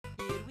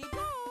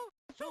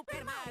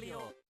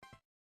Well,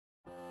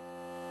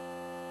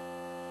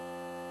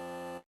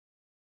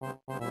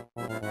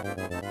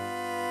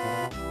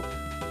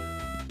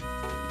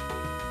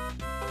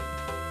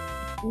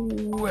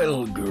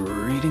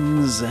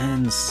 greetings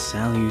and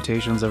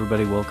salutations,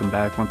 everybody. Welcome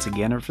back once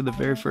again, or for the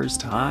very first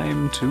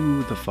time,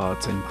 to the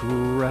Thoughts and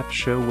Crap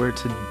Show, where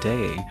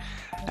today,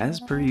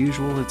 as per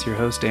usual, it's your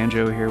host,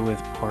 Anjo, here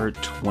with part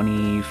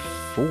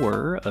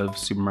 24 of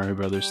Super Mario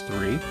Bros.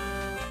 3.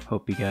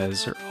 Hope you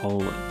guys are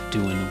all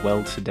doing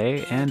well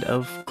today, and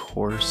of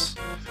course,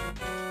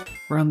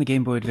 we're on the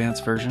Game Boy Advance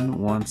version,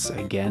 once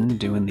again,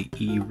 doing the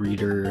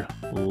e-reader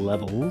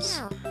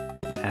levels,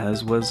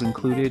 as was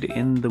included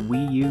in the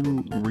Wii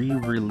U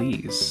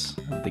re-release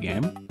of the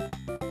game.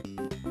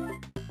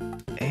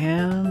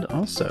 And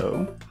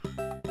also,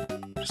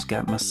 just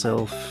got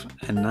myself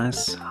a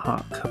nice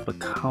hot cup of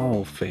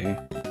coffee.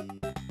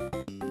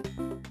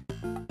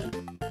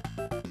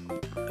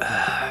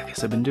 I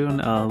guess I've been doing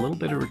a little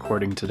bit of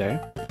recording today,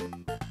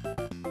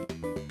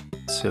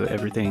 so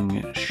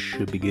everything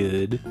should be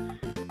good.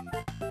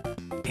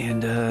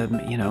 And,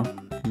 you know,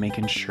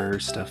 making sure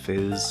stuff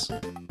is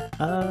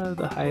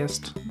the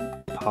highest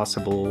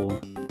possible,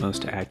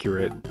 most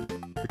accurate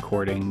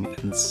recording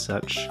and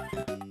such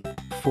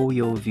for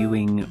your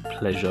viewing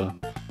pleasure.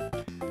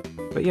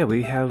 But yeah,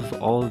 we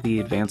have all of the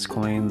advanced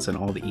coins and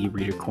all the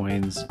e-reader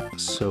coins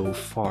so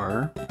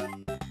far.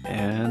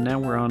 And now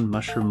we're on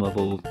Mushroom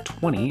level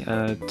 20,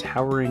 a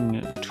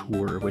Towering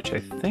Tour, which I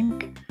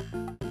think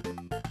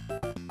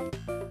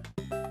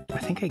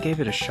I gave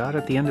it a shot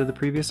at the end of the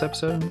previous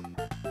episode.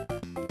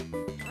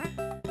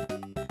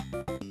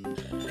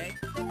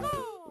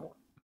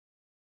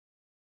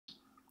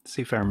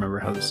 See if I remember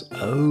how this...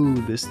 Oh,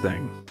 this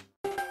thing.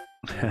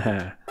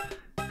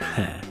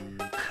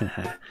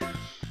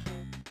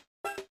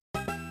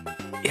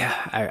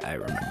 Yeah, I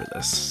remember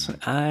this.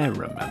 I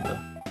remember.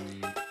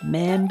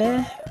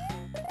 Remember?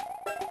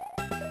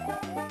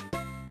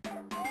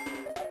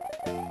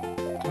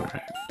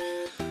 Alright.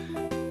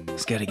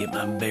 Just gotta get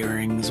my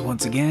bearings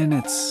once again.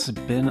 It's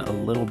been a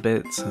little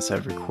bit since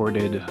I've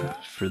recorded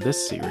for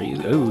this series.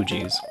 Oh,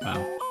 geez.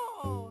 Wow.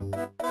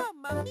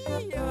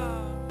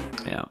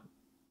 Yeah.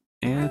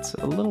 And it's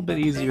a little bit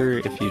easier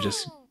if you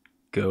just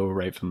go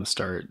right from the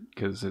start,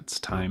 because it's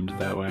timed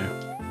that way.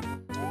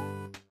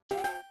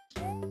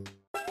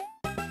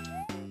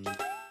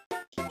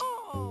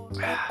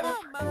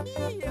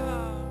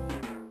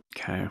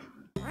 Okay.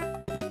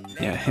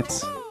 Yeah,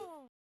 it's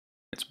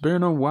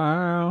been a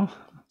while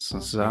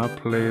since I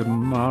played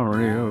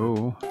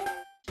Mario.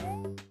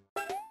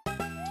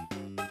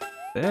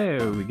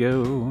 There we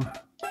go.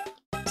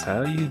 That's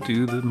how you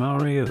do the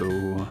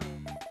Mario.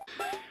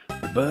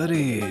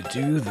 Everybody,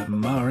 do the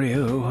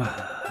Mario.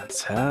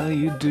 That's how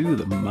you do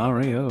the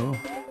Mario.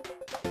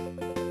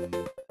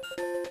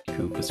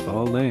 Koopa's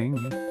falling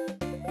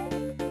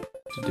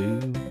to do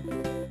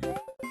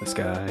the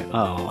sky.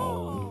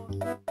 Oh.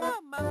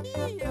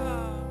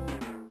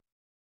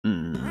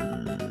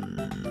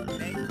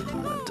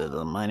 Did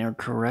a minor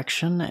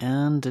correction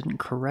and didn't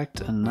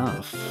correct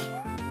enough.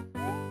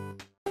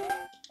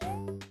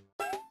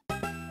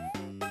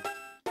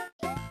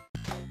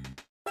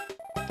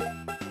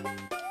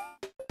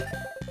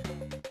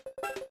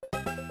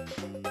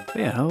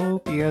 Yeah, I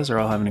hope you guys are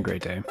all having a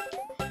great day.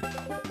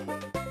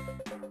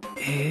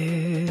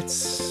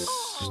 It's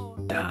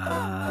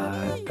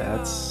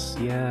that's,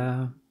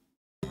 yeah.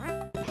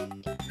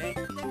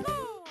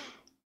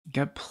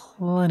 Got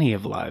plenty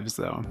of lives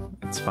though.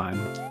 It's fine.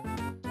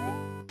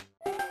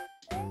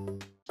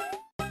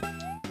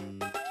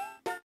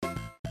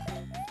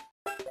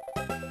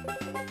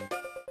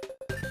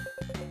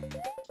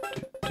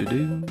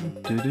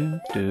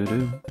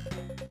 Do.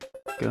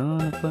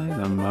 Gonna play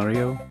the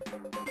Mario.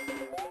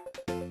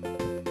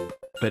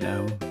 But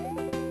no.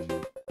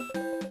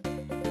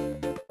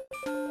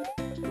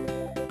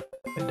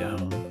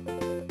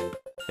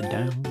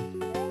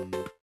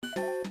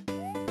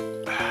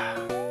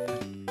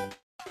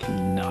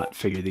 Cannot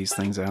figure these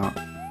things out.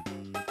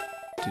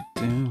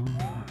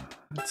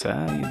 That's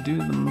how you do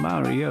the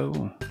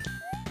Mario.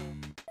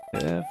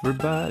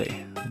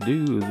 Everybody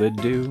do the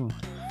do.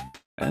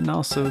 And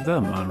also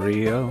the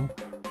Mario.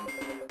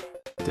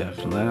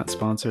 Definitely not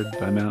sponsored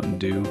by Mountain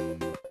Dew.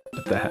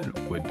 But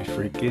that would be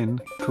freaking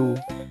cool.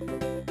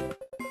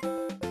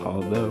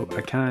 Although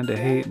I kinda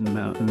hate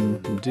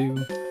Mountain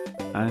Dew.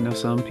 I know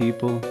some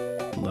people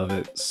love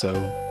it, so...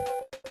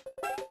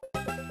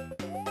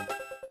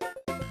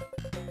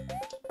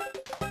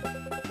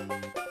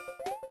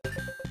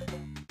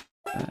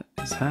 That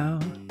is how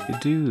you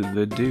do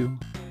the do.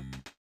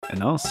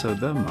 And also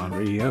the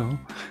Mario.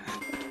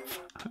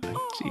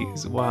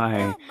 Jeez,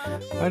 why?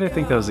 Why did I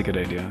think that was a good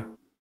idea?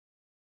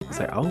 It's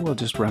like, oh, we'll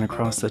just run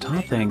across the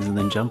top things and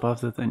then jump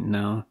off the thing.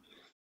 No.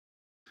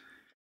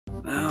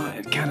 No,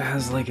 it kind of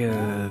has like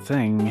a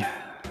thing.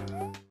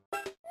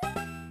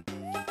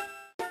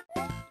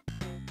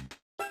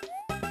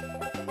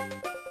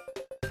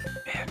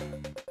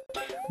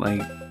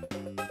 Like,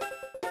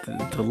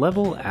 the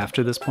level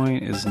after this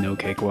point is no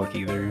cakewalk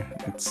either.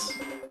 It's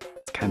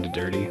kind of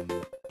dirty.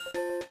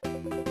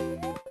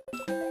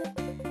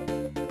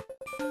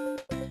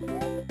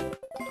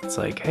 it's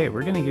like, hey,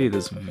 we're gonna give you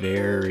this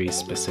very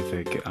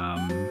specific,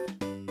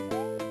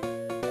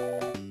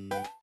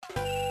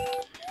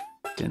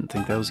 didn't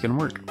think that was gonna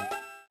work.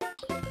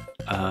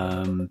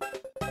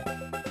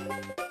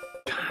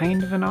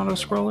 Kind of an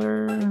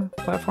auto-scroller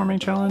platforming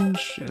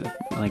challenge,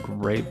 like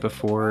right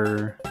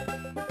before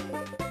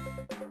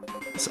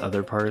this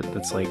other part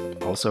that's like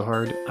also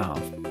hard.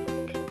 Oh.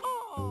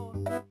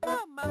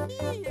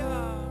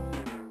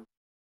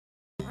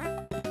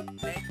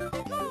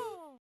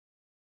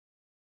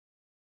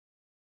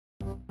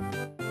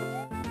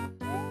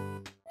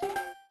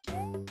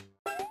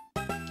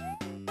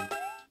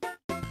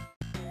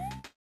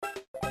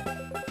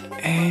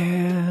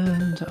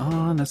 And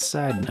on a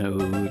side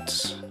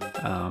note,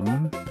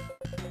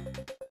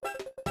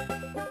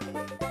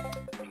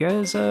 you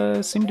guys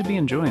seem to be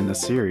enjoying the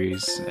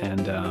series,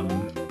 and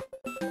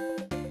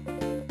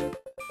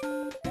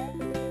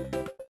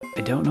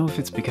I don't know if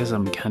it's because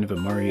I'm kind of a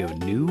Mario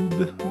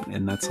noob,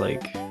 and that's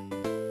like,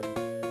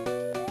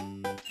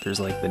 there's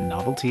like the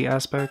novelty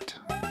aspect,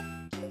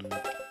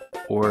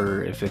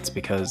 or if it's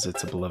because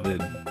it's a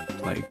beloved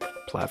like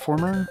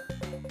platformer.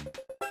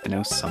 I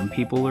know some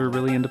people are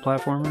really into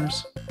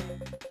platformers.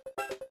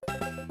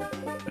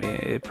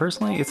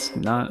 Personally, it's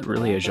not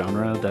really a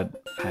genre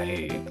that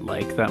I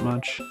like that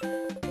much.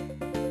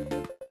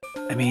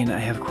 I mean, I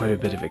have quite a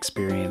bit of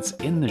experience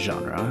in the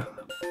genre,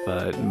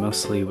 but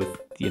mostly with,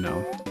 you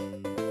know,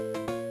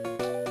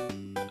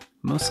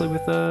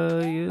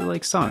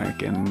 like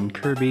Sonic and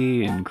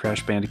Kirby and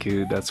Crash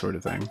Bandicoot, that sort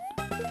of thing.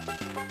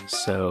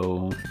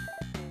 So,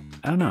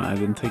 I don't know, I've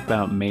been thinking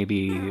about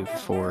maybe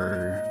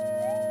for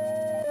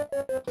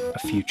a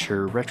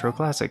future Retro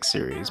Classics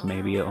series,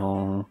 maybe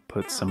I'll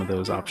put some of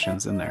those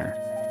options in there.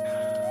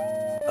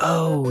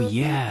 Oh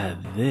yeah,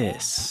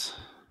 this.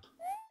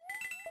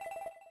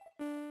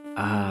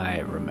 I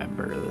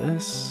remember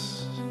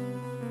this.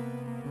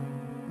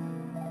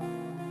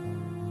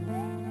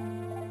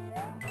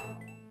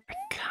 I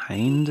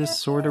kinda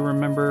sorta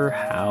remember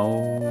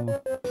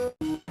how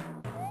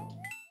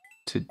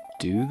to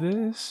do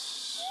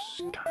this?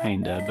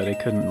 Kinda, but I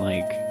couldn't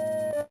like...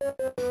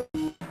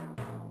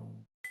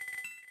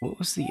 What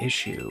was the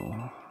issue?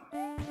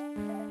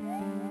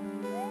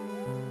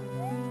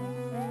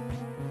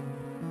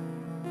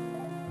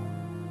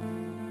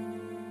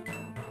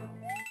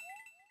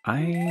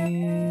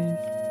 I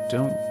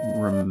don't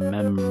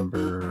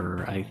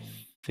remember. I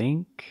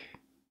think...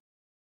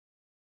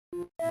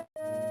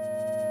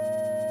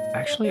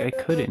 Actually, I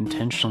could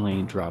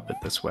intentionally drop it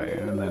this way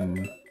and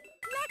then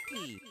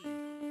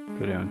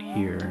go down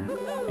here.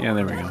 Yeah,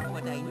 there we go.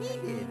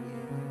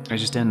 I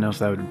just didn't know if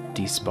that would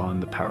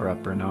despawn the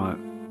power-up or not.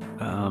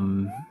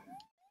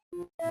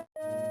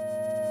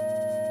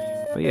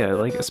 But yeah,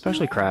 like,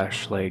 especially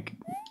Crash, like,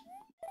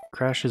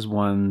 Crash is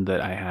one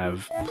that I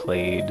have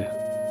played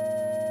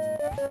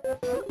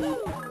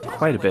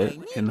quite a bit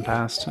in the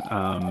past.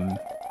 I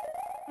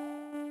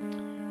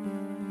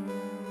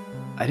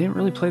didn't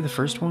really play the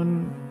first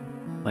one,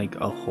 like,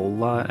 a whole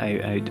lot.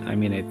 I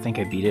mean, I think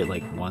I beat it,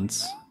 like,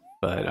 once,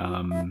 but,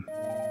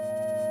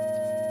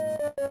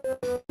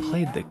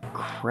 played the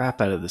crap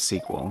out of the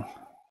sequel.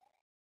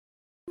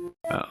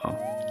 Uh-oh.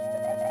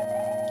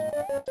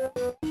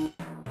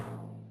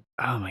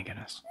 Oh my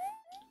goodness.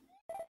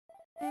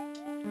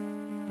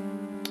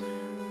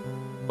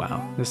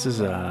 Wow, this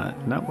is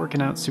not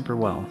working out super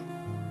well.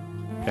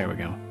 There we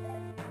go.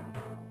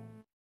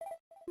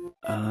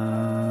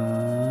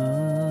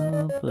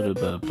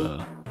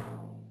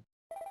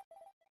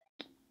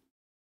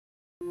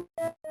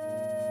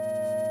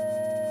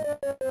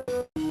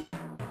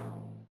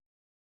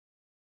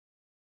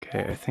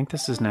 Okay, I think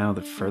this is now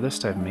the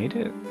furthest I've made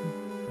it.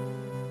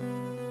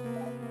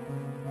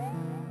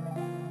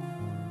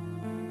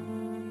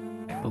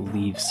 I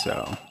believe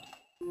so.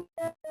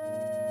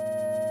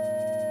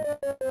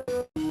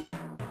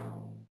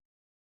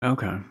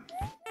 Okay.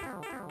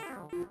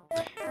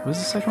 Was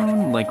the second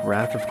one like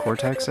Wrath of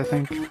Cortex, I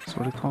think is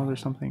what it's called, or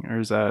something? Or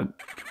is that...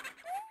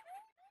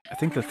 I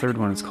think the third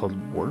one is called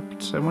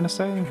Warped, I want to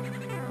say?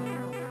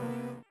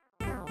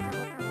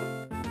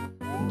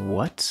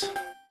 What?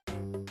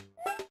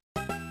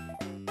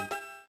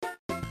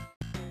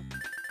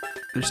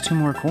 There's 2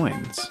 more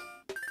coins.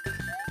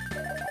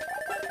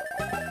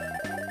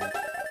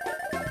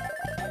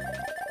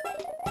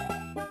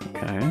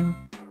 Okay.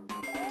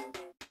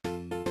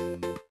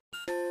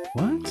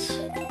 What?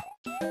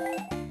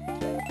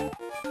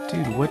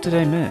 Dude, what did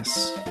I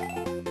miss?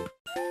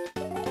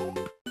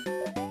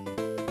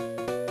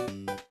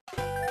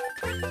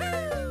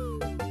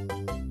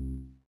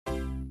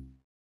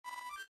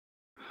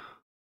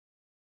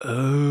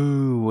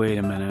 Oh, wait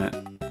a minute.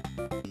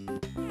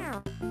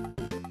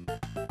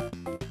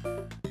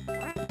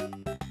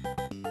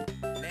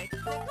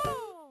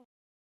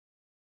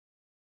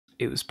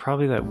 It was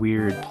probably that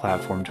weird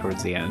platform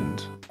towards the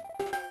end.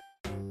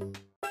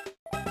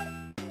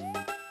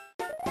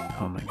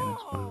 Oh my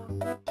goodness.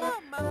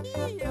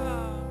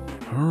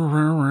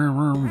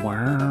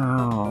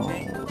 Wow.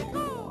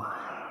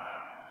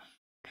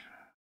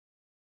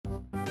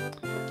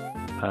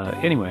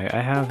 Anyway, I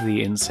have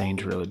the Insane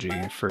Trilogy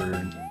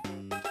for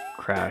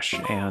Crash,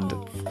 and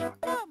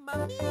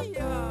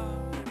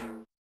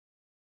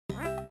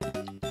I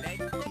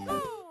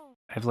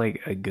have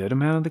like a good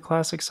amount of the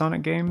classic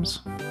Sonic games.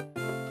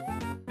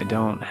 I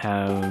don't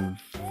have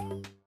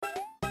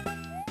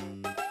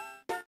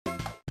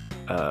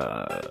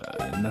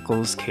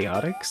Knuckles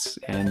Chaotix,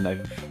 and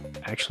I've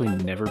actually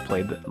never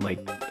played that.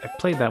 Like, I've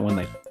played that one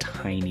like a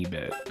tiny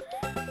bit,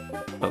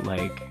 but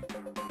like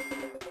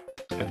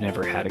I've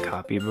never had a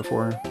copy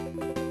before.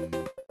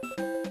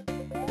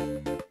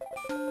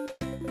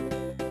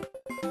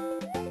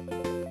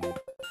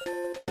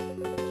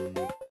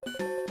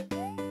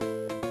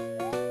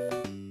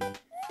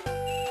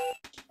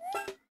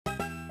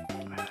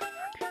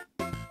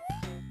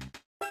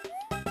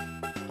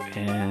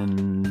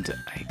 And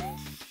I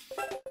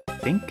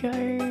think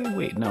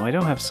wait, no, I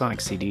don't have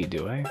Sonic CD,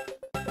 do I?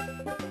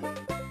 I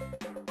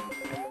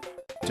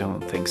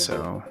don't think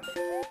so.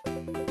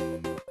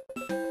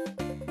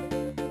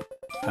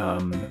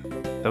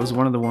 That was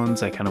one of the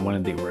ones I kind of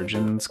wanted the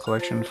Origins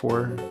collection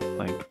for,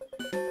 like,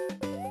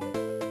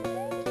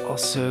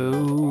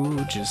 also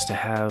just to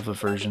have a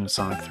version of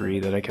Sonic 3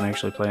 that I can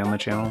actually play on the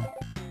channel.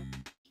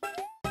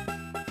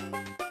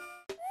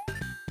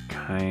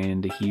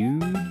 Kinda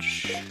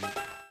huge.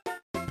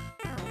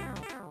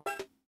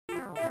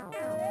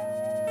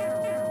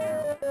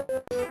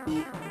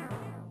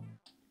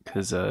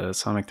 Because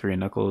Sonic 3 and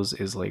Knuckles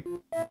is like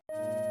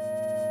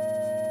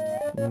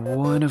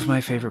one of my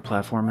favorite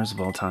platformers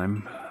of all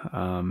time.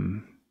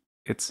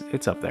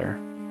 It's up there.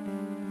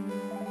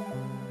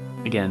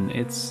 Again,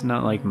 it's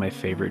not like my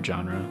favorite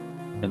genre,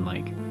 and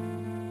like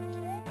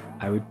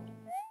I would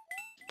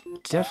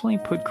definitely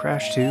put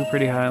Crash 2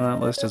 pretty high on that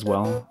list as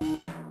well.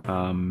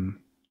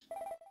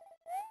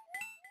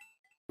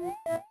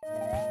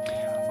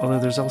 Although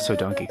there's also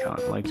Donkey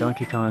Kong. Like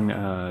Donkey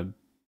Kong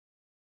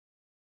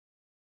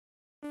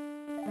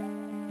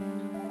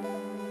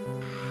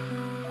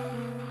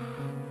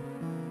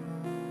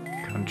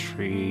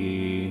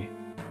Country.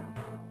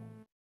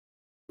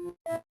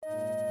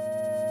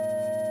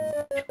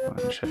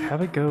 Should I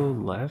have it go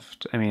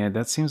left? I mean,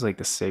 that seems like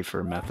the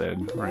safer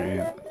method,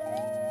 right?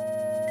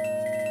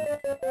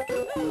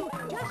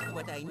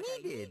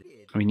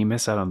 I mean, you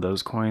miss out on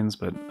those coins,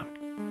 but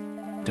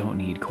don't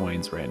need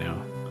coins right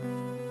now.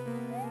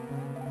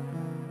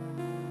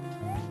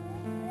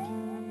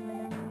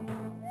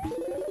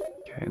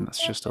 Okay, and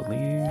that's just a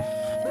leaf.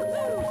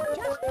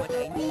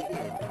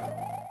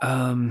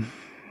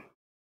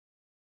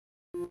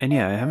 And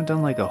yeah, I haven't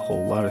done like a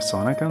whole lot of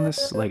Sonic on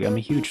this. Like, I'm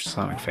a huge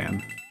Sonic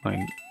fan.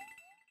 Like,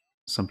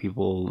 some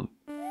people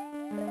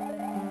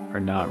are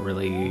not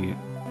really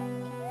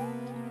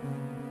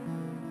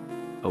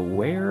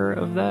aware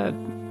of that,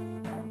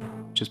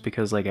 just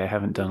because like I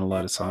haven't done a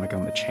lot of Sonic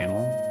on the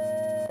channel.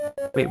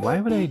 Wait, why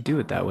would I do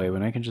it that way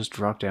when I can just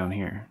drop down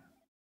here?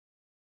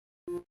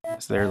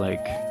 Is there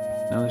like...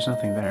 No, there's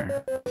nothing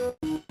there.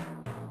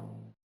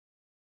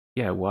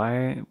 Yeah,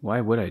 why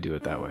would I do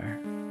it that way?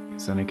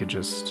 Because then I could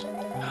just...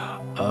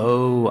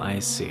 Oh, I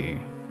see.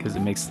 Because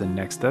it makes the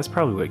next... That's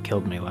probably what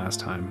killed me last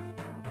time.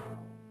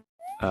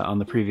 On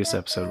the previous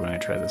episode when I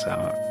tried this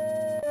out.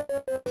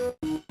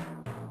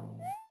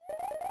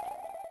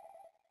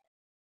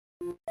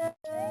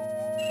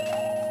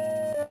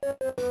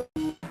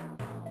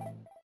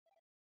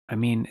 I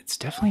mean, it's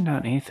definitely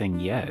not anything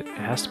yet. It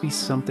has to be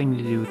something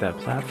to do with that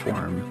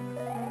platform.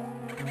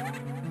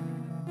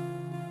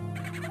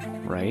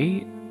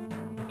 Right?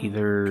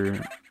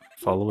 Either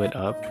follow it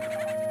up.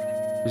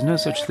 There's no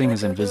such thing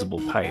as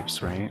invisible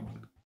pipes, right?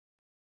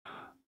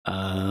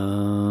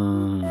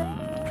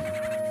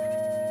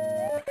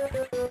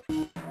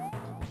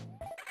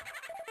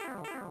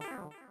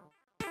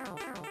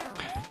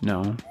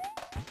 No.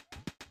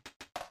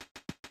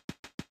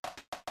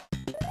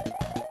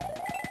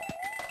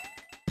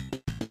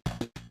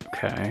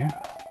 Okay.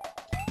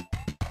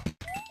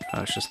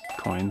 Oh, it's just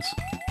coins.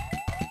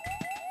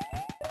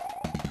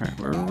 Alright,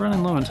 we're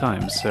running low on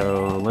time,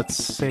 so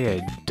let's say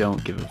I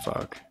don't give a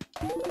fuck.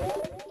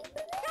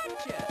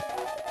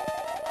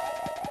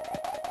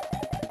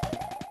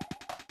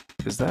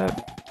 Is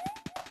that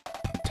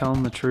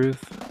telling the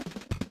truth?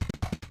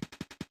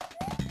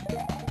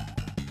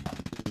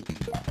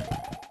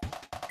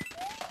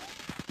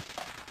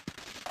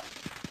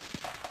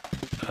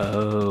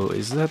 Oh,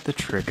 is that the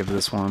trick of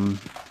this one?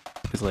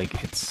 Is like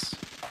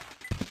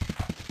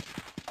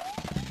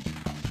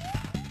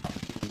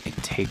it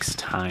takes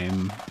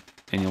time,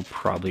 and you'll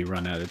probably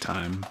run out of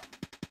time.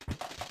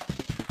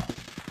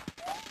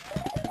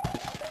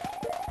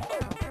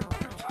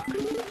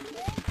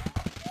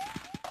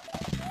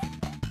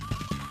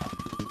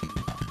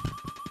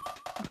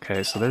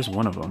 Okay, so there's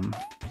one of them.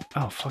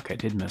 Oh, fuck, I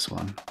did miss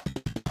one.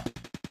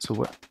 So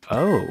what?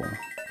 Oh.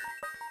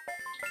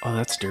 Oh,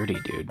 that's dirty,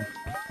 dude.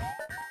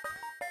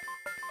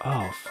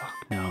 Oh, fuck,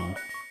 no.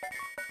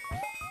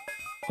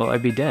 Well,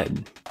 I'd be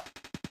dead.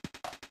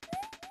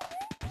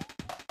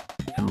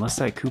 Unless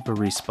that Koopa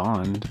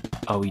respawned.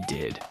 Oh, he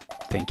did.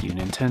 Thank you,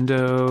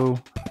 Nintendo.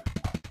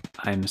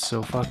 I'm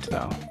so fucked,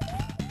 though.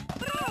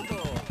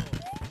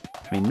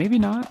 I mean, maybe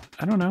not.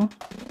 I don't know.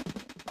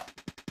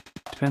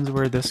 Depends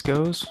where this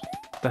goes.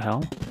 What the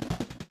hell?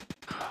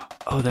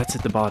 Oh, that's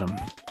at the bottom.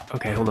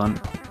 Okay, hold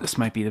on. This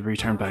might be the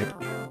return pipe.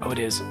 Oh, it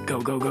is. Go,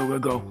 go, go, go,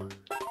 go.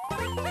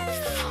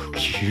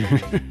 Fuck you.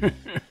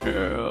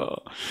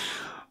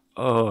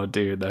 Oh,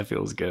 dude, that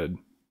feels good.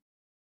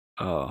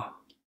 Oh.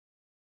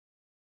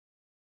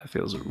 That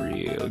feels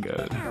real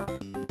good.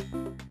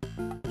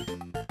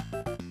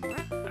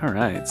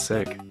 Alright,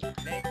 sick.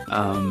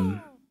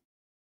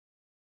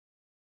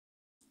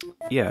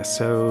 Yeah,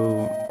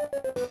 so...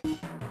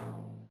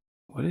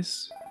 What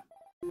is...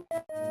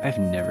 I've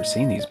never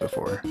seen these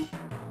before.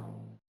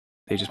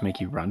 They just make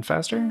you run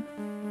faster?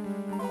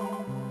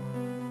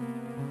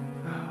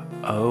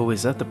 Oh,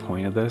 is that the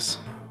point of this?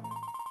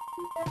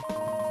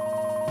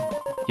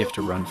 You have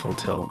to run full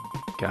tilt.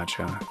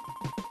 Gotcha.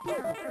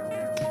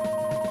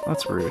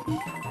 That's rude.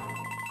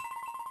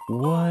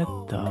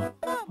 What the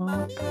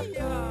fuck?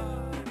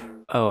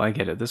 Oh, I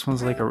get it. This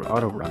one's like an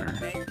auto runner.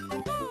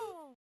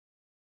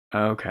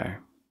 Okay.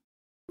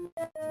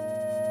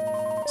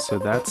 So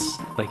that's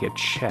like a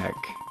check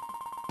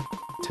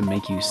to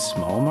make you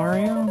small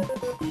Mario?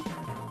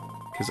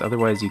 Because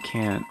otherwise you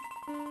can't...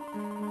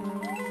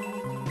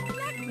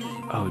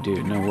 Oh,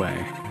 dude, no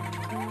way.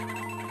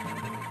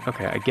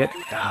 Okay, I get...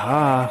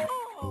 Ah!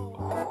 Ooh,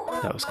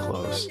 that was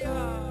close.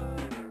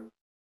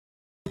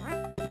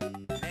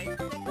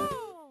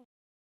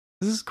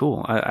 This is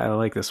cool. I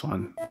like this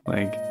one.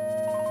 Like,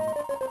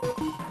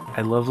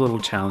 I love little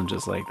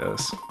challenges like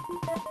this.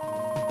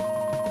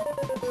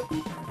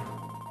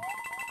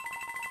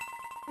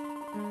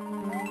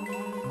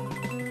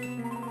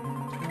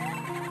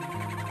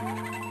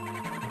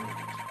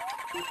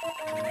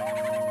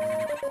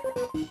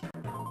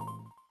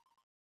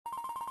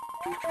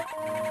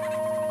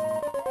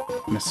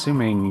 I'm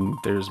assuming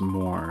there's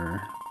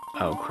more...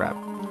 Oh, crap.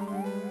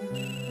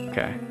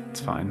 Okay, it's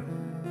fine.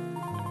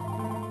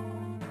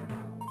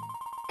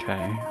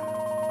 Okay.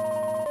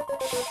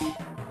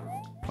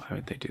 Why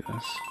would they do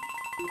this?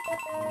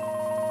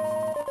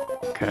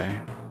 Okay.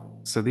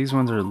 So these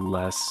ones are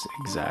less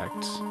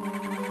exact.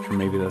 Or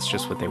maybe that's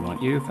just what they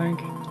want you to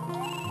think?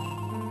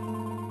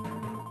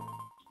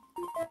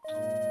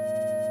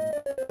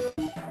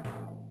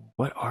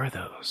 What are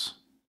those?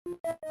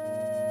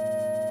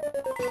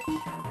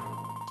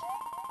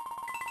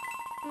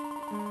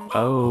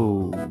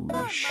 Oh,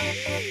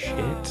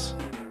 shit.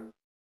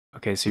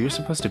 Okay, so you're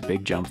supposed to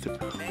big jump through.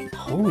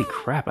 Holy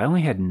crap, I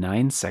only had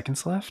 9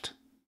 seconds left?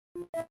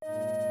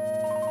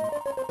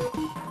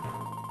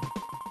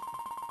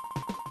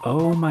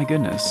 Oh my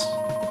goodness.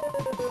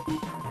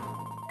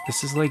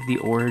 This is like the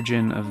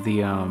origin of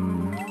the,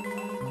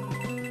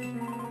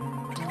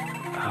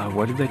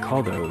 what did they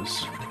call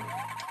those?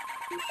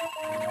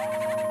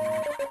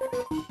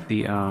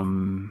 The,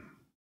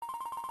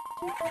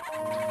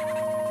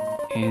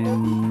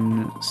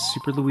 in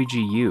Super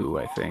Luigi U,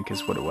 I think,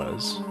 is what it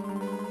was.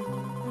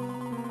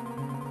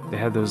 They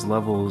had those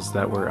levels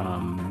that were,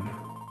 I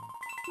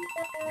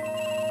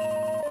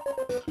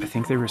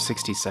think they were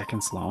 60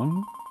 seconds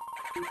long?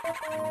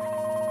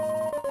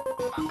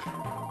 Fuck.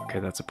 Okay,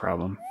 that's a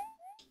problem.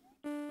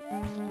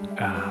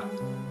 Ah.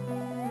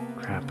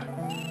 Crap.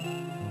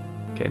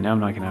 Okay, now I'm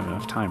not gonna have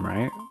enough time,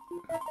 right?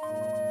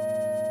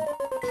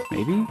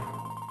 Maybe?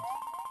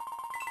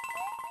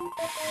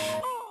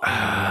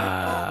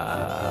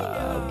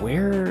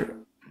 Where?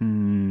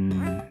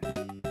 I'm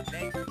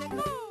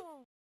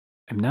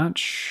not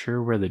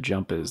sure where the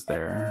jump is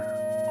there.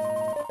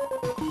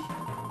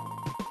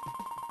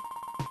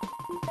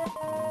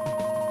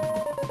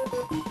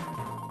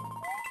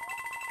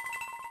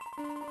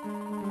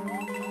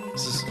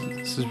 This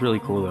is really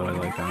cool though, I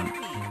like that.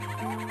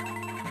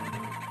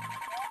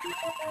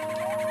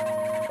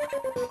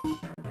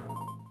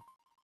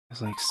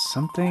 There's like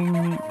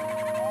something...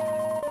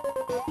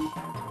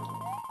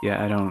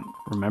 Yeah, I don't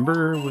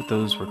remember what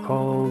those were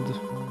called.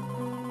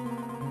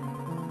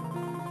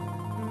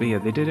 But yeah,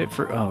 they did it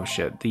for... Oh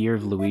shit, the Year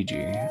of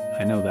Luigi.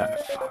 I know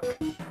that. Fuck.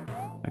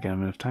 I got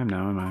enough time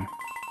now, am I?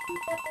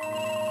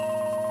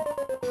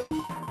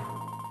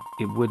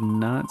 It would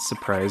not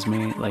surprise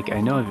me. Like,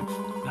 I know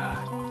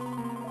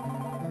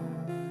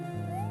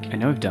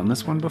I've done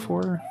this one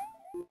before.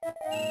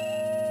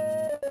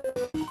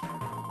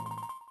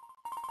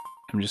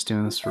 I'm just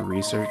doing this for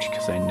research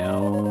because I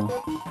know...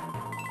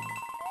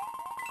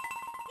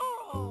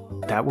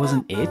 That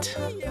wasn't it?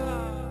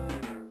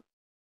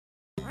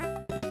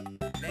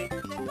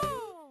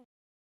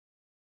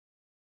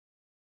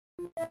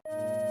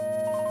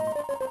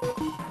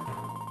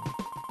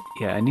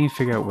 Yeah, I need to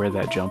figure out where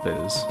that jump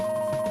is.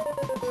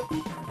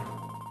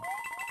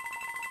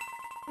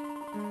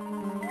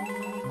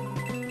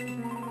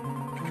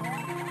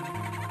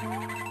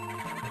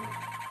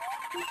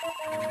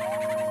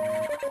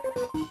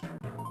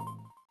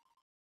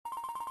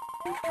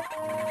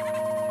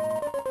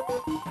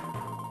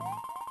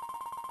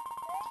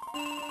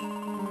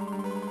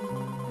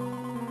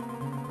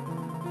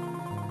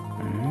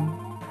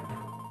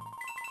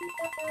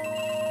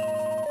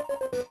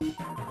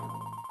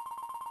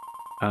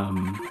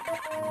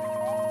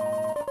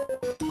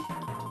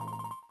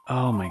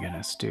 Oh my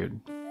goodness,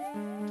 dude.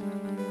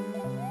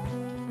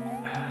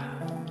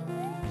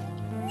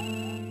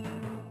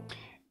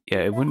 Yeah,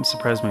 it wouldn't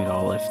surprise me at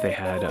all if they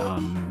had,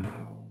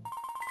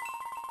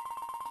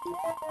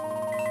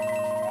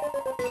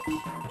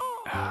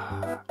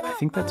 I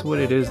think that's what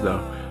it is, though.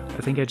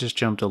 I think I just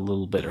jumped a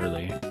little bit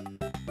early.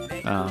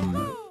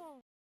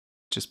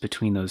 Just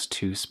between those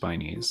two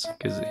spinies,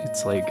 because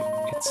it's like,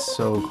 it's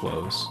so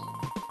close.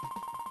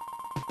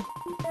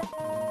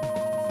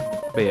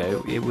 But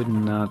yeah, it would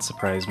not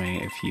surprise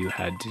me if you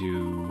had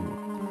to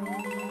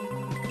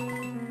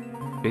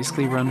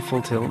basically run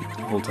full tilt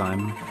the whole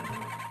time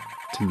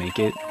to make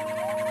it.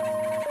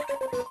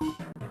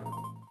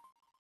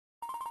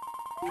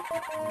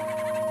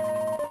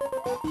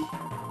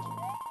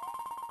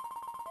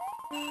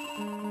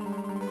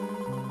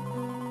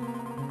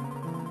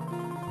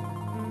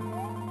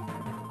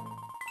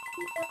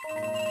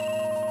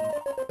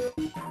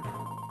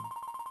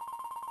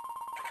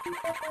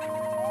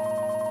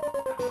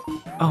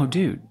 Oh,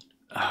 dude.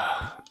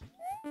 I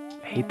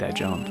hate that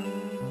jump.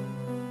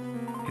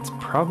 It's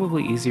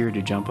probably easier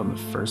to jump on the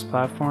first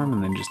platform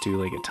and then just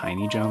do like a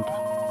tiny jump.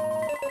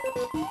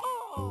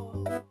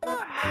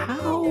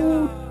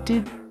 How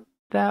did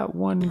that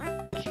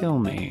one kill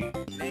me?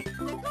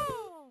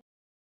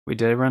 Wait,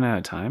 did I run out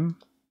of time?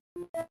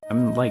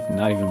 I'm like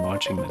not even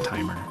watching the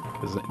timer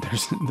because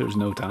there's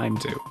no time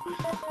to.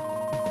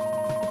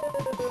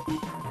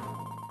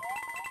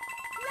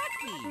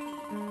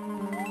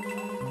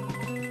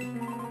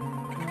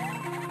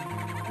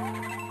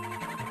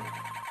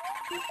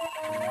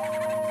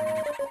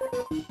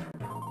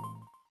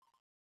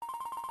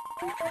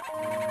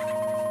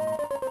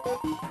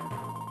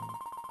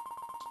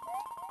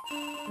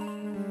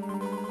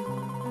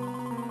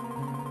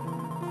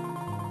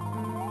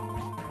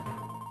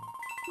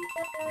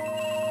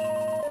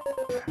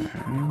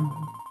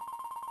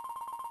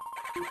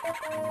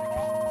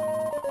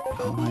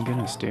 Oh my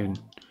goodness, dude.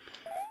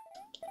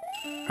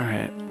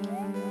 Alright.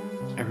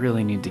 I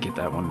really need to get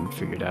that one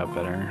figured out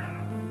better.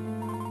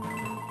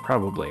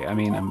 Probably. I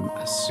mean, I'm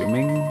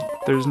assuming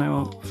there's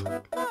no...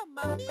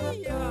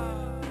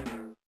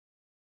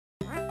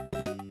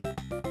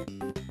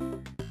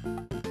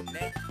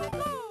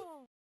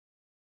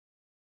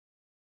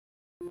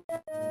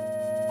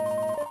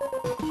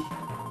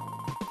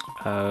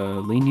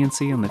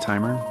 leniency on the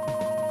timer.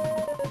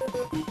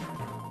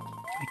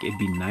 Like, it'd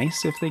be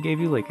nice if they gave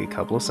you like a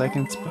couple of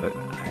seconds, but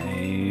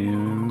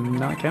I'm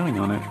not counting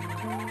on it.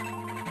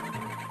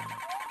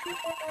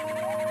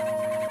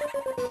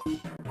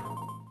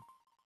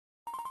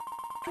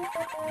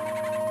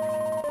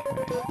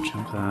 Okay,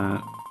 jump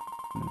that.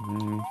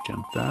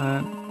 Jump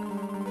that.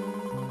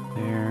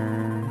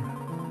 There.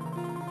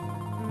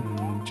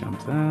 Jump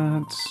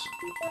that.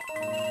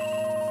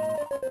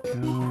 Go,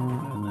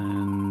 and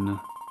then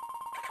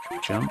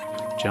jump,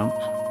 jump.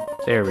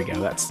 There we go.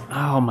 That's...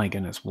 Oh my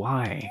goodness,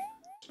 why?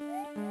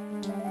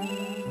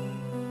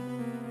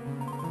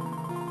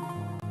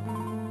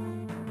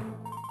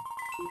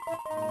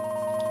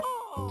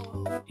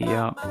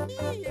 Yeah.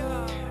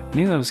 I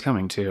knew that was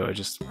coming too. I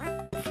just,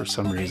 for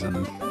some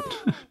reason,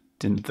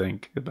 didn't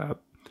think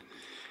about...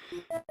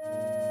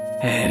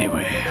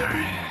 Anyway,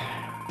 alright.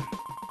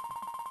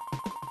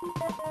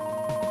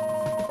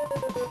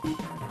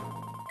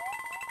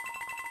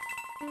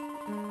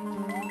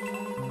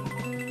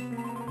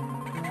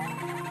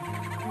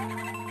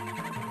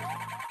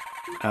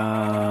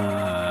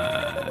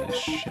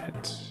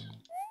 Shit.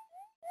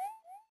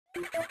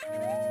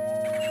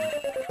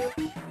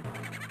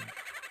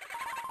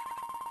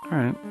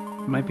 Alright,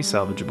 might be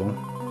salvageable.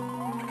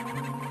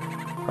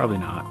 Probably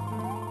not.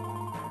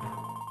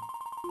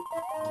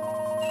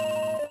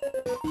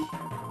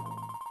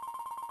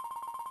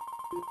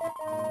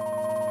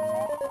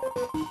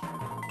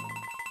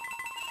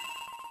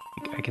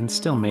 I can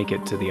still make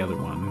it to the other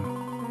one.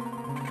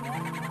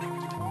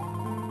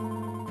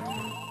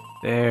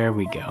 There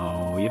we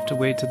go. You have to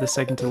wait to the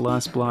second to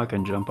last block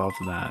and jump off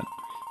of that.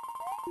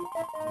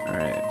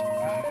 Alright.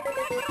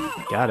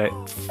 Got it.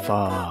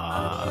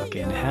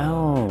 Fucking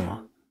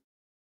hell.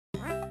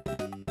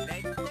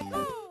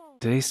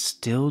 Did I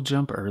still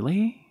jump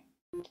early?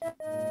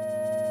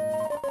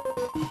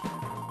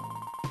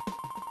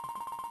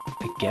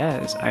 I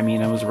guess. I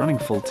mean, I was running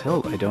full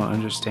tilt. I don't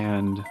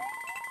understand.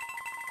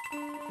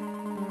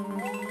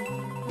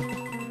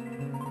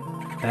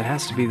 That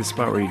has to be the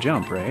spot where you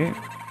jump, right?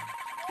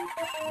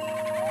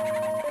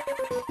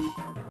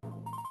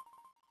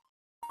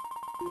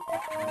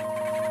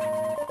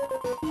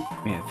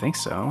 I mean, I think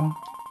so.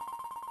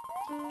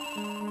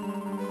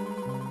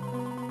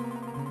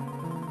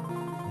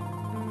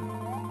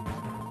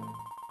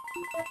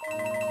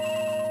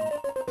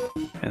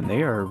 And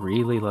they are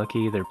really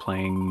lucky they're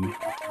playing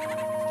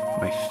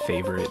my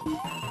favorite,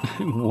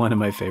 one of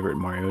my favorite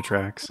Mario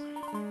tracks.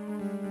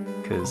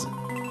 Because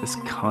this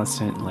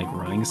constant, like,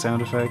 running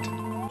sound effect,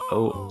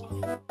 oh,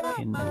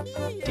 and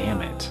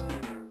damn it.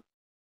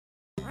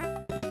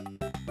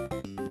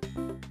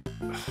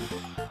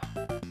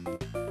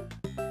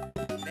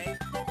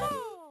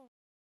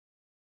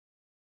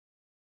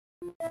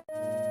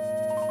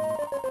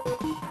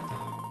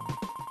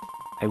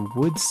 I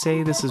would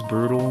say this is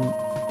brutal,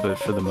 but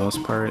for the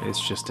most part, it's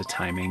just a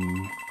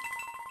timing,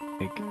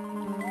 like,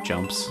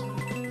 jumps.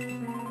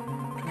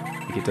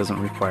 Like, it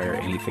doesn't require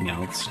anything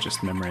else, just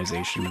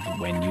memorization of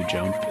when you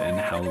jump and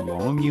how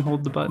long you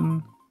hold the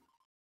button.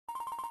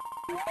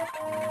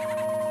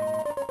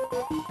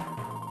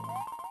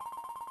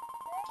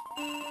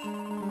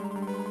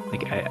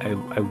 Like, I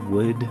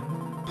would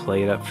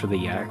play it up for the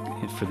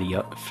for the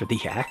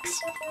yaks.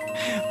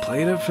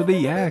 Play it up for the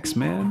yaks,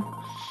 man.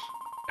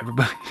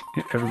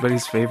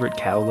 Everybody's favorite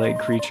cow-like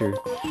creature.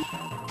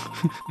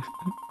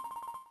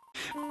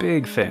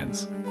 Big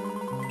fans.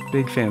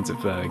 Big fans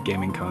of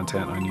gaming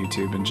content on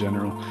YouTube in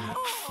general.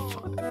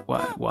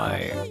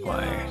 Why?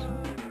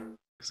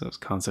 Because I was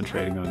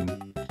concentrating on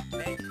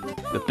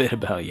the bit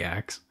about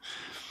yaks.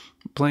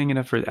 Playing it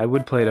up for... I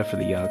would play it up for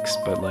the yucks,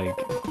 but like...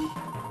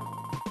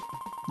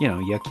 You know,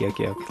 yuck, yuck,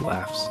 yuck,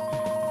 laughs.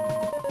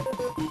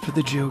 For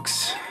the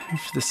jokes,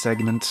 for the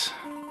segment.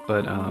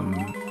 But,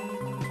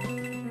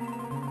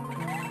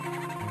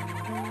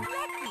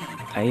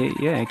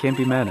 I can't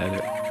be mad at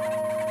it.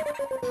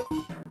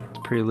 It's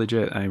pretty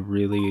legit. I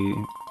really,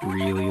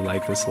 really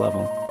like this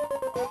level.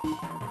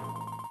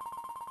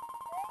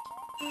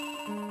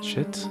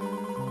 Shit.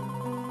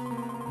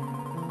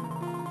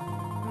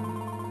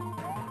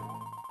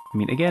 I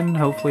mean, again,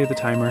 hopefully the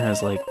timer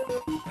has like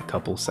a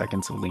couple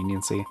seconds of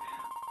leniency.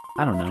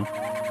 I don't know.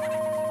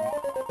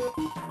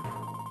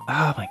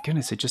 Ah, my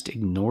goodness, it just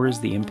ignores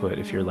the input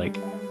if you're like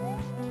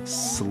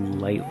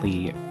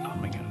slightly, oh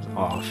my god,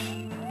 off.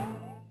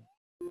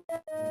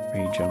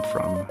 Where you jump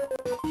from.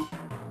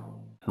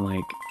 And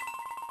like...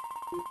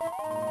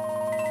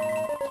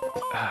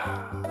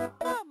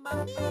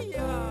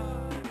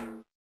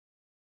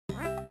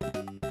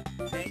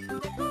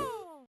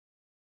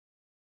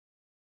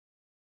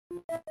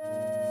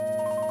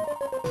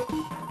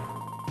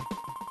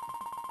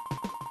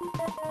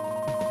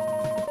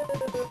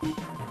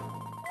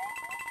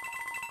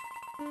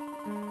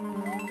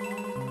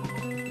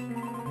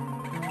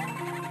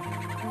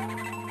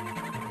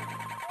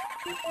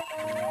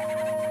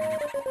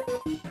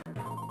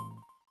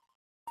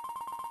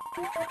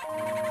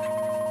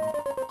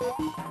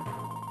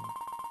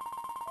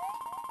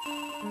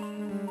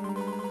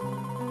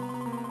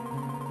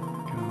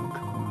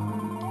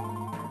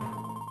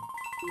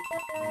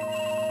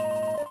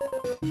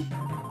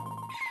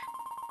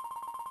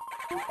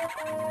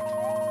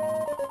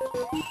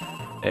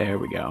 There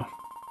we go.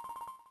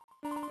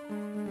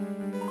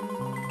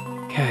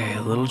 Okay,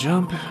 a little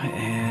jump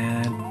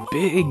and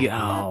big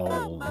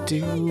owl,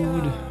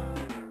 dude.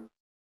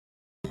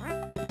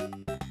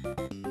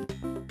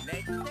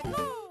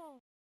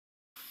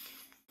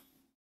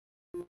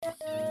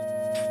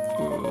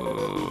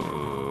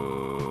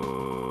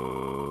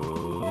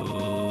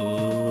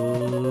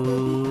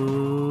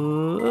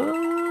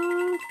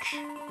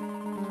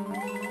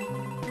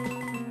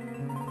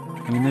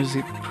 I mean, there's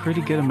a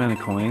pretty good amount of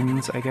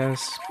coins, I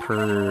guess,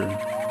 per...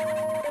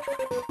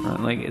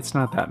 Like, it's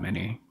not that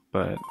many,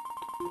 but...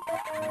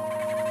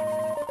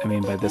 I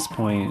mean, by this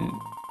point,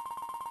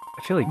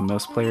 I feel like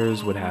most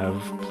players would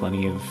have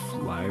plenty of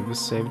lives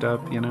saved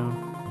up, you know?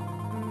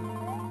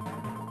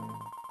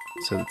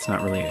 So it's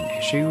not really an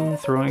issue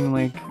throwing,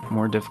 like,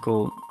 more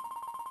difficult,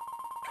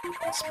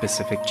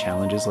 specific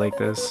challenges like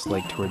this,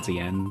 like, towards the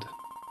end.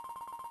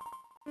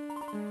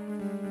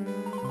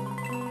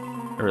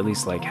 Or at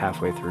least, like,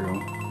 halfway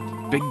through.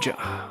 Big jump.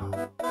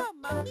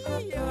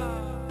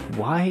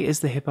 Why is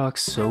the hitbox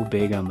so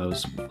big on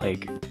those,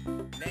 like...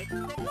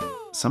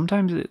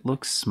 Sometimes it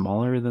looks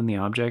smaller than the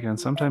object, and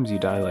sometimes you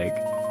die, like,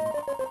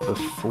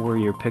 before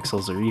your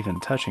pixels are even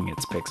touching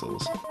its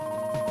pixels.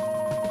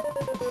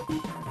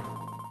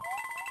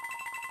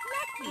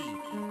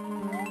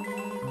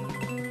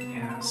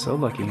 Yeah, so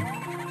lucky.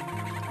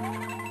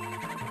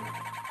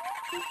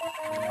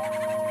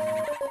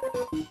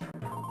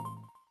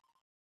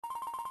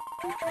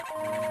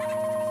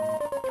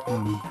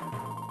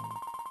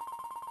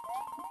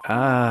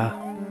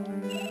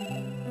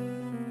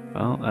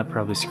 Well, that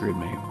probably screwed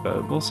me,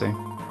 but we'll see. I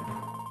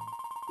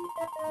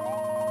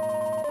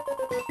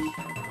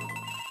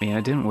mean,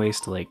 I didn't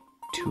waste, like,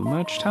 too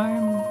much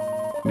time.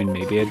 I mean,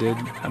 maybe I did,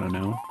 I don't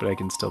know, but I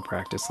can still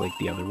practice, like,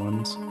 the other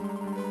ones.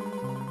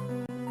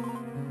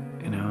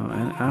 You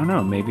know, I don't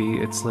know, maybe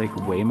it's, like,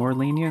 way more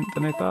lenient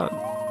than I thought.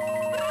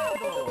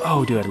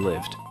 Oh, dude, I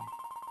lived.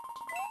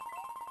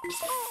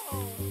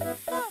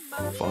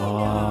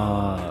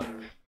 Fuck.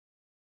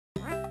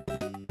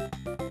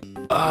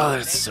 Oh,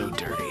 that's so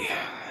dirty.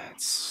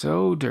 It's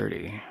so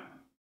dirty.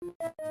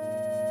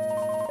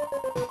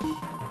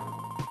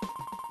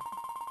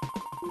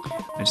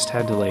 I just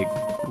had to, like,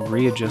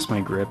 readjust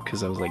my grip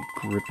because I was, like,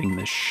 gripping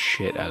the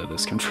shit out of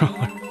this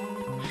controller.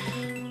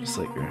 Just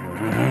like...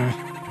 Okay.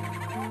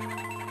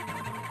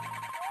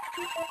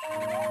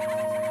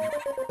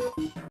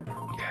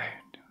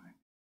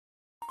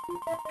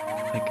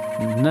 Like,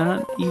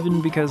 not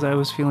even because I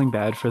was feeling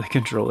bad for the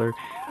controller.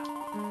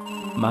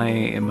 My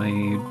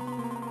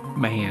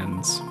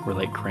hands were,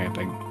 like,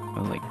 cramping. I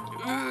was like,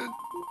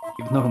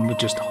 Even though I'm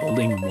just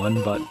holding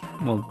one button,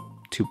 well,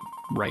 two,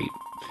 right.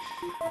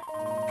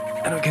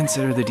 I don't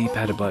consider the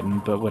D-pad a button,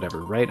 but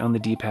whatever. Right on the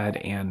D-pad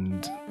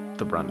and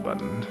the run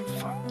button.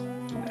 Fuck.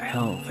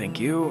 Hell, thank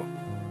you.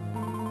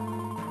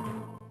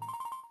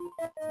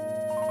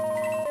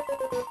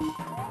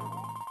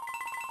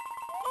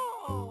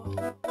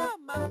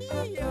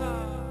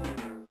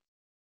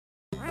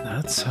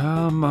 That's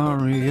how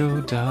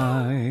Mario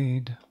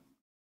died.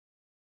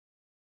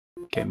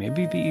 Okay,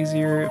 maybe it'd be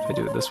easier if I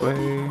do it this way.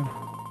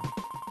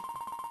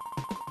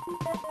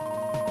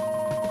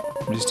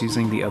 I'm just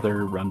using the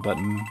other run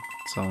button.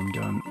 That's all I'm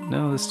doing.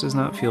 No, this does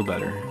not feel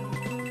better.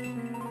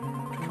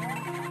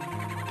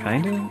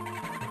 Kinda?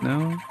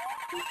 No?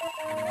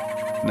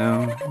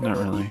 No, not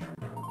really.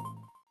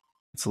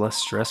 It's less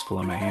stressful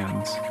on my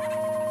hands.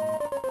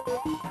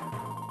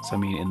 So, I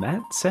mean, in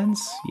that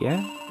sense,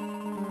 yeah.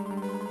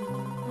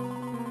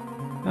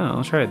 Oh,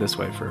 I'll try it this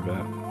way for a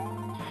bit.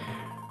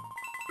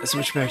 I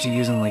switch back to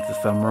using, like, the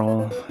thumb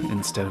roll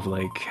instead of,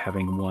 like,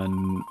 having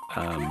one,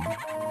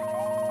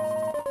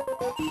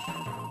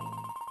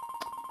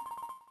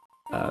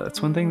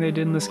 that's one thing they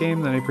did in this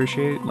game that I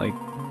appreciate. Like,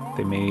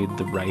 they made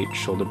the right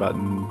shoulder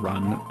button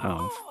run.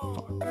 Oh,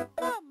 fuck.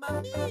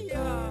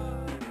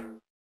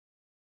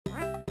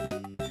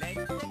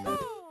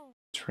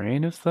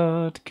 Train of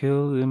thought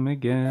killed him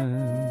again.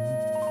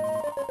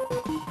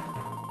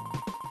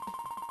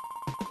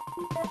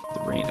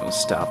 There ain't no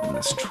stopping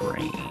this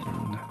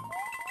train.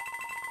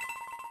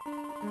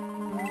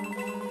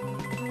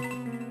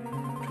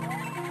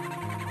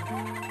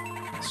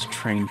 This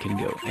train can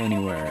go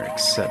anywhere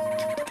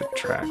except the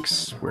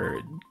tracks where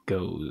it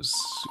goes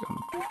on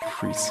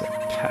preset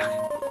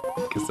path,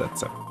 because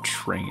that's how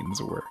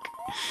trains work.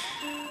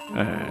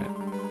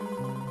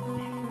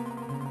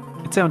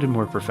 It sounded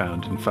more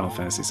profound in Final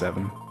Fantasy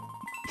VII.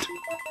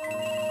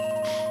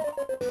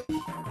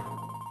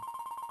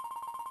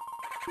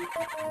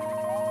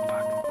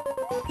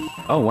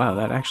 Oh wow,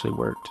 that actually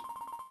worked.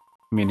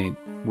 I mean, it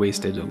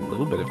wasted a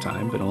little bit of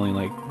time, but only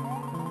like,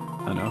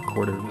 I don't know, a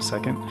quarter of a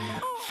second.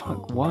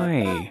 Fuck,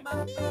 why?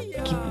 I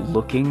keep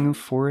looking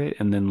for it,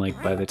 and then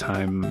like by the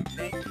time...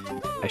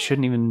 I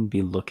shouldn't even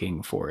be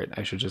looking for it.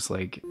 I should just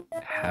like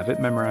have it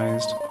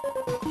memorized.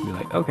 And be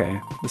like,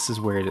 okay, this is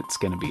where it's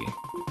gonna be.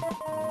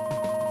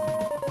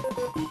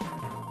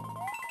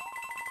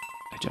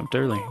 I jumped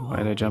early. Why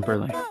did I jump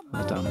early? That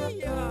was dumb.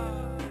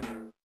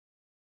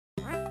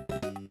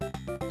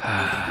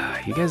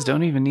 You guys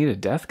don't even need a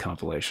death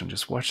compilation.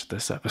 Just watch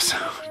this episode.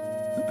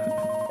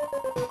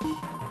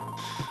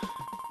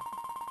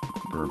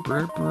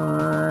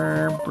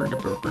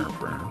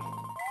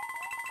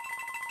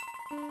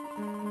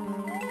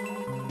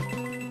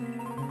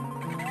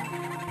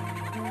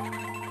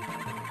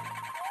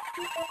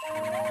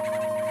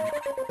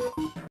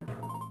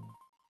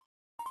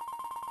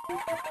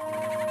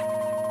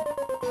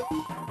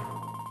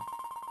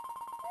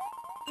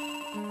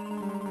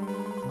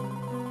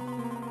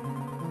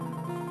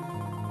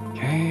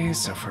 Okay,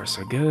 so far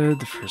so good.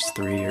 The first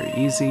three are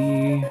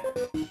easy.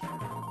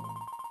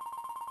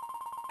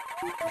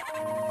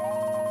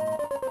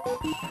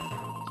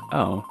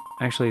 Oh,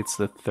 actually it's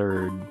the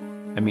third.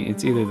 I mean,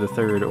 it's either the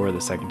third or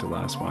the second to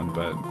last one,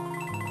 but...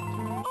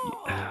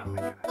 Yeah,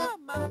 oh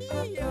my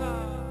goodness.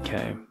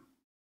 Okay.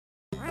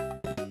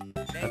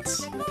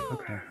 That's...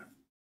 okay.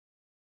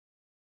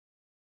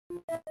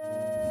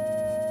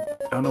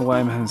 I don't know why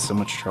I'm having so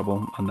much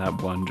trouble on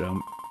that one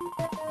jump.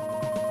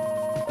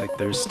 Like,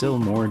 there's still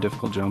more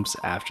difficult jumps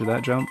after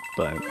that jump,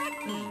 but...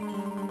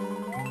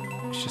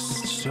 it's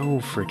just so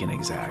freaking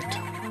exact.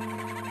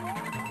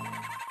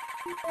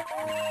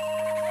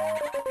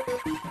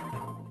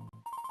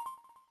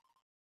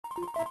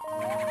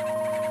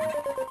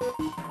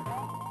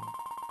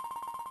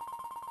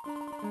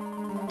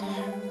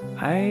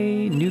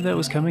 I knew that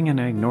was coming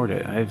and I ignored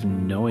it. I have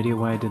no idea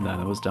why I did that.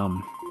 That was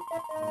dumb.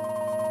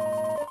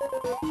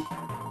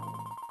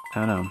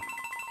 I don't know.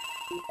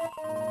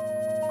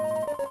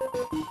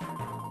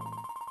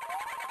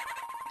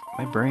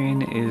 My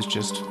brain is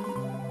just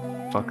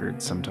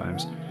fuckered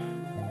sometimes.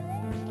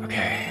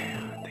 Okay,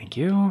 thank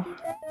you.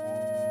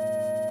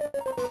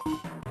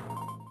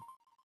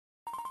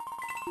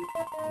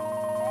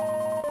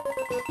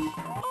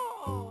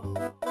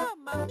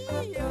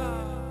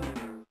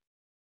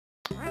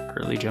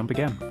 Early jump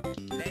again.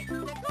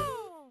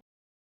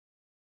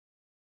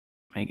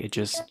 Like, it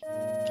just...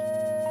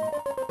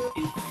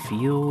 it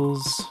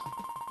feels...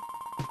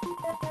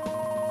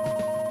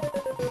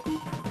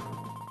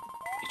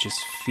 it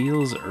just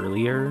feels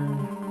earlier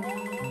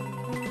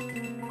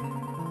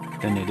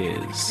than it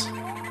is.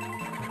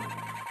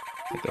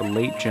 Like a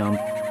late jump.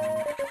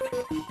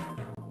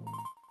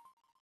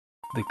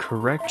 The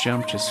correct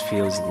jump just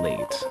feels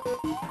late.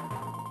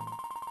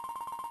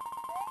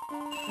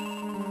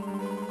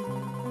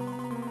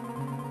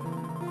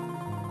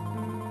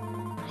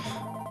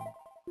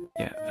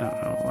 Yeah, I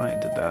don't know why I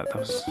did that.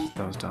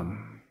 That was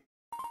dumb.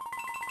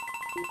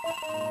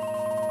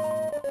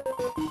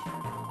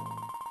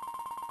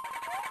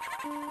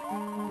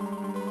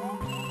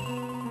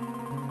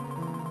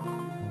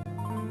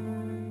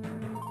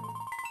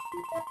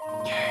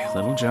 Okay,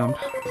 little jump.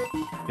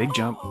 Big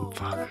jump.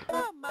 Fuck.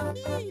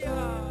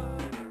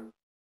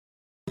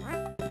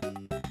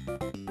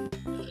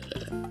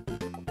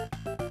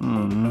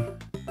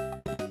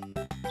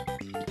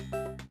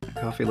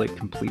 My coffee like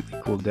completely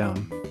cooled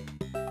down.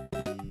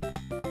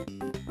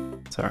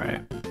 It's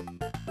alright.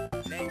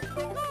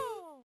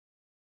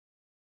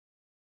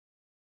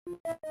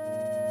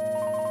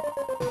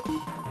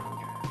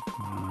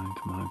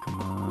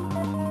 Come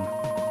on.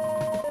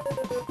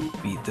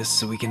 Beat this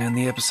so we can end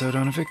the episode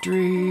on a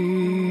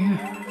victory.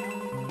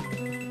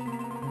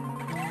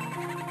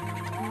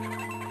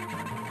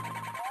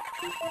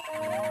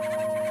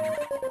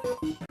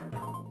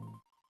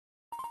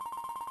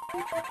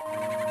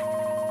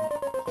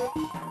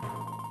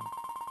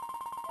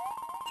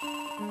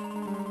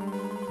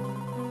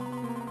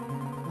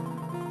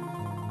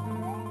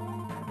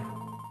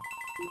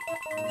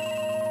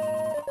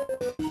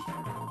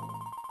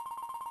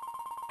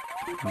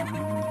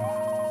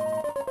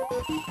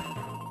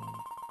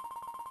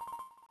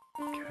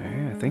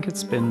 Okay, I think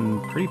it's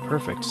been pretty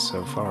perfect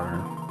so far.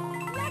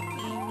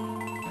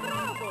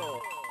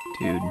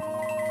 Dude.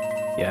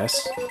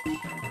 Yes.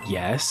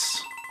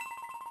 Yes.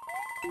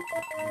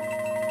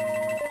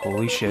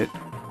 Holy shit.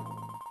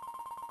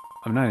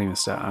 I'm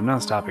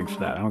not stopping for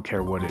that. I don't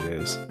care what it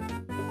is.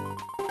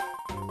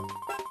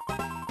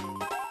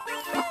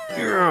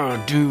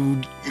 Yeah,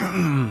 dude.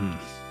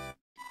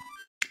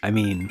 I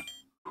mean,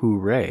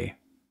 hooray.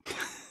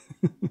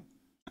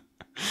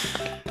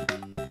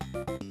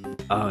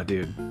 Oh,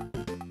 dude.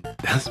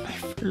 That's my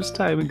first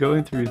time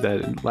going through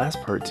that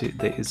last part too.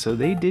 So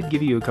they did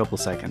give you a couple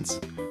seconds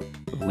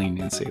of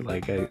leniency.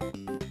 Like I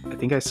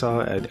think I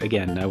saw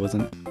again. I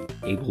wasn't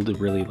able to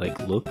really like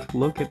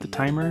look at the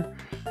timer,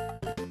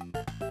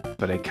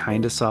 but I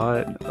kind of saw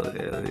it.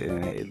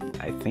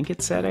 I think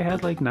it said I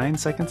had like 9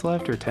 seconds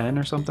left or 10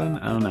 or something.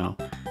 I don't know,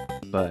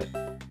 but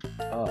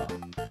oh,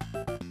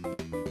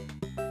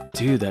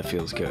 dude, that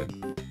feels good.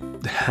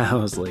 I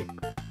was like,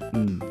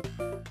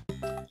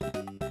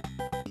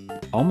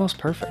 almost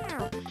perfect.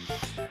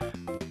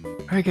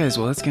 Alright guys,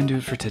 well that's gonna do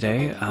it for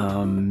today.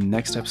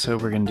 Next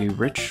episode we're gonna do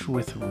Rich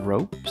with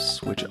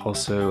Ropes, which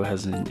also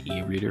has an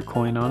e-reader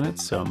coin on it,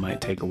 so it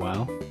might take a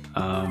while.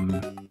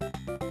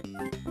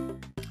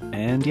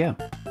 And yeah.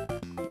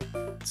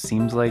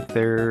 Seems like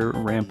they're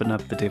ramping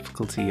up the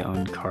difficulty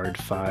on card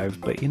 5,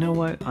 but you know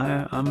what?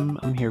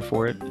 I'm here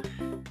for it.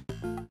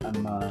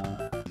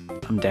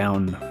 I'm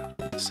down.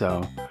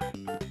 So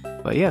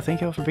but yeah, thank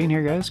you all for being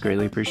here, guys.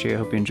 Greatly appreciate it.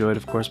 Hope you enjoyed.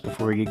 Of course,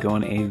 before we get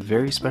going, a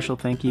very special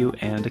thank you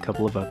and a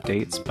couple of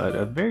updates, but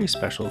a very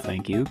special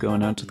thank you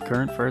going out to the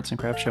current Farts and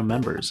Crap Show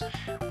members,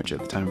 which at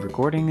the time of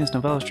recording is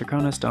Novellis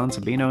Draconis, Don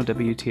Sabino,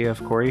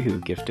 WTF Corey, who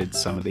gifted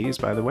some of these,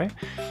 by the way.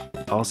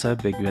 Also,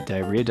 Big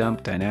Diarrhea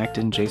Dump,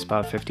 Dynactin,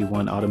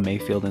 JSpot51, Autumn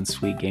Mayfield, and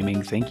Sweet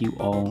Gaming. Thank you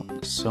all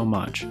so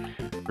much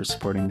for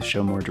supporting the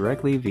show more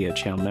directly via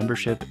channel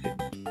membership.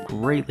 It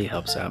greatly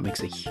helps out,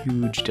 makes a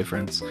huge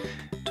difference.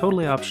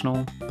 Totally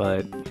optional,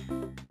 but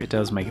it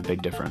does make a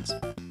big difference.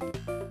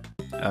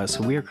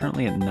 So we are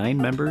currently at 9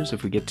 members.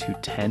 If we get to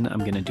 10, I'm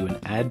going to do an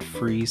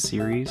ad-free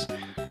series.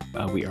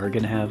 We are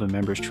going to have a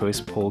Members'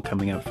 Choice poll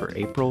coming up for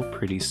April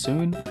pretty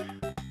soon,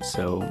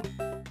 so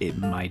it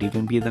might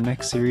even be the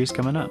next series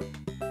coming up.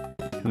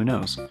 Who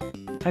knows?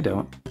 I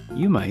don't.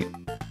 You might,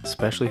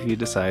 especially if you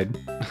decide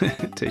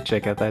to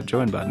check out that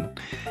join button.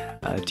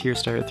 Tier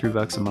start at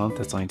 $3 a month,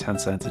 that's only 10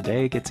 cents a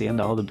day, gets you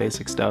into all the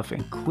basic stuff,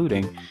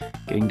 including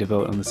getting to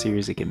vote on the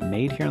series that get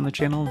made here on the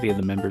channel via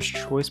the Members'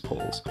 Choice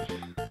polls.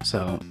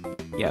 So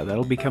yeah,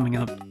 that'll be coming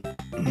up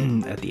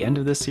at the end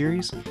of this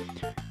series.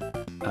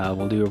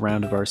 We'll do a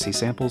round of RC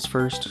samples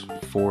first,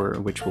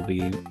 which will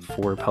be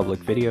 4 public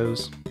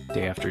videos,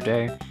 day after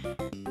day.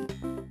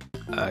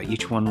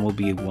 Each one will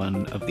be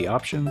one of the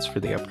options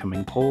for the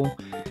upcoming poll.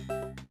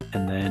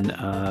 And then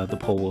the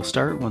poll will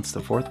start once the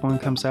 4th one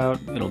comes out.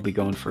 It'll be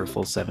going for a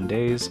full 7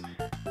 days.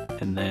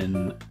 And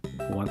then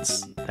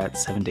once that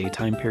 7-day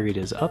time period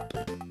is up,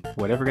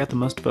 whatever got the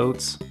most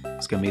votes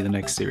is going to be the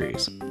next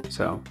series.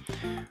 So,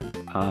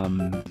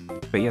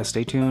 but yeah,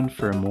 stay tuned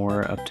for a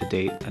more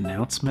up-to-date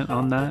announcement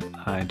on that.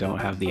 I don't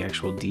have the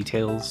actual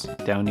details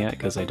down yet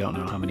because I don't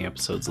know how many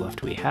episodes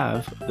left we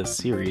have of this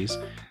series.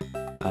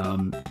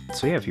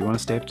 So yeah, if you want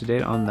to stay up to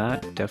date on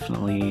that,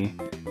 definitely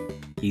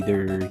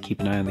either keep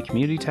an eye on the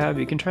community tab.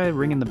 You can try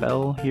ringing the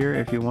bell here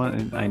if you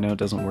want. I know it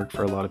doesn't work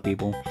for a lot of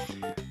people.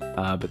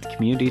 But the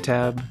community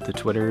tab, the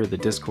Twitter, the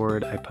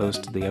Discord, I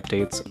post the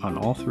updates on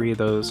all 3 of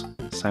those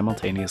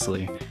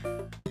simultaneously.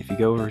 If you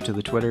go over to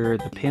the Twitter,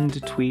 the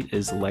pinned tweet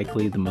is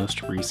likely the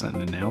most recent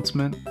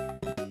announcement,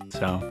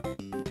 so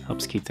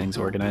helps keep things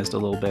organized a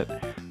little bit.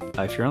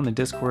 If you're on the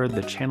Discord,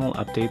 the channel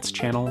updates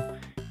channel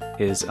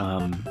is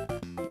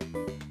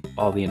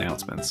all the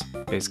announcements,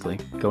 basically.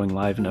 Going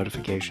live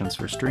notifications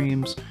for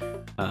streams,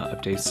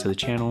 updates to the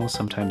channel,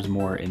 sometimes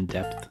more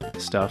in-depth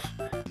stuff,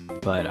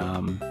 but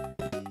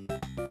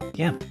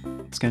yeah,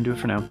 it's gonna do it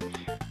for now.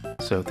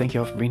 So thank you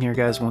all for being here,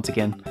 guys, once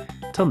again.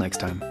 Till next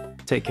time,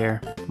 take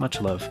care,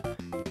 much love,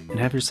 and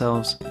have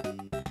yourselves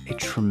a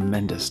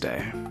tremendous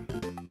day.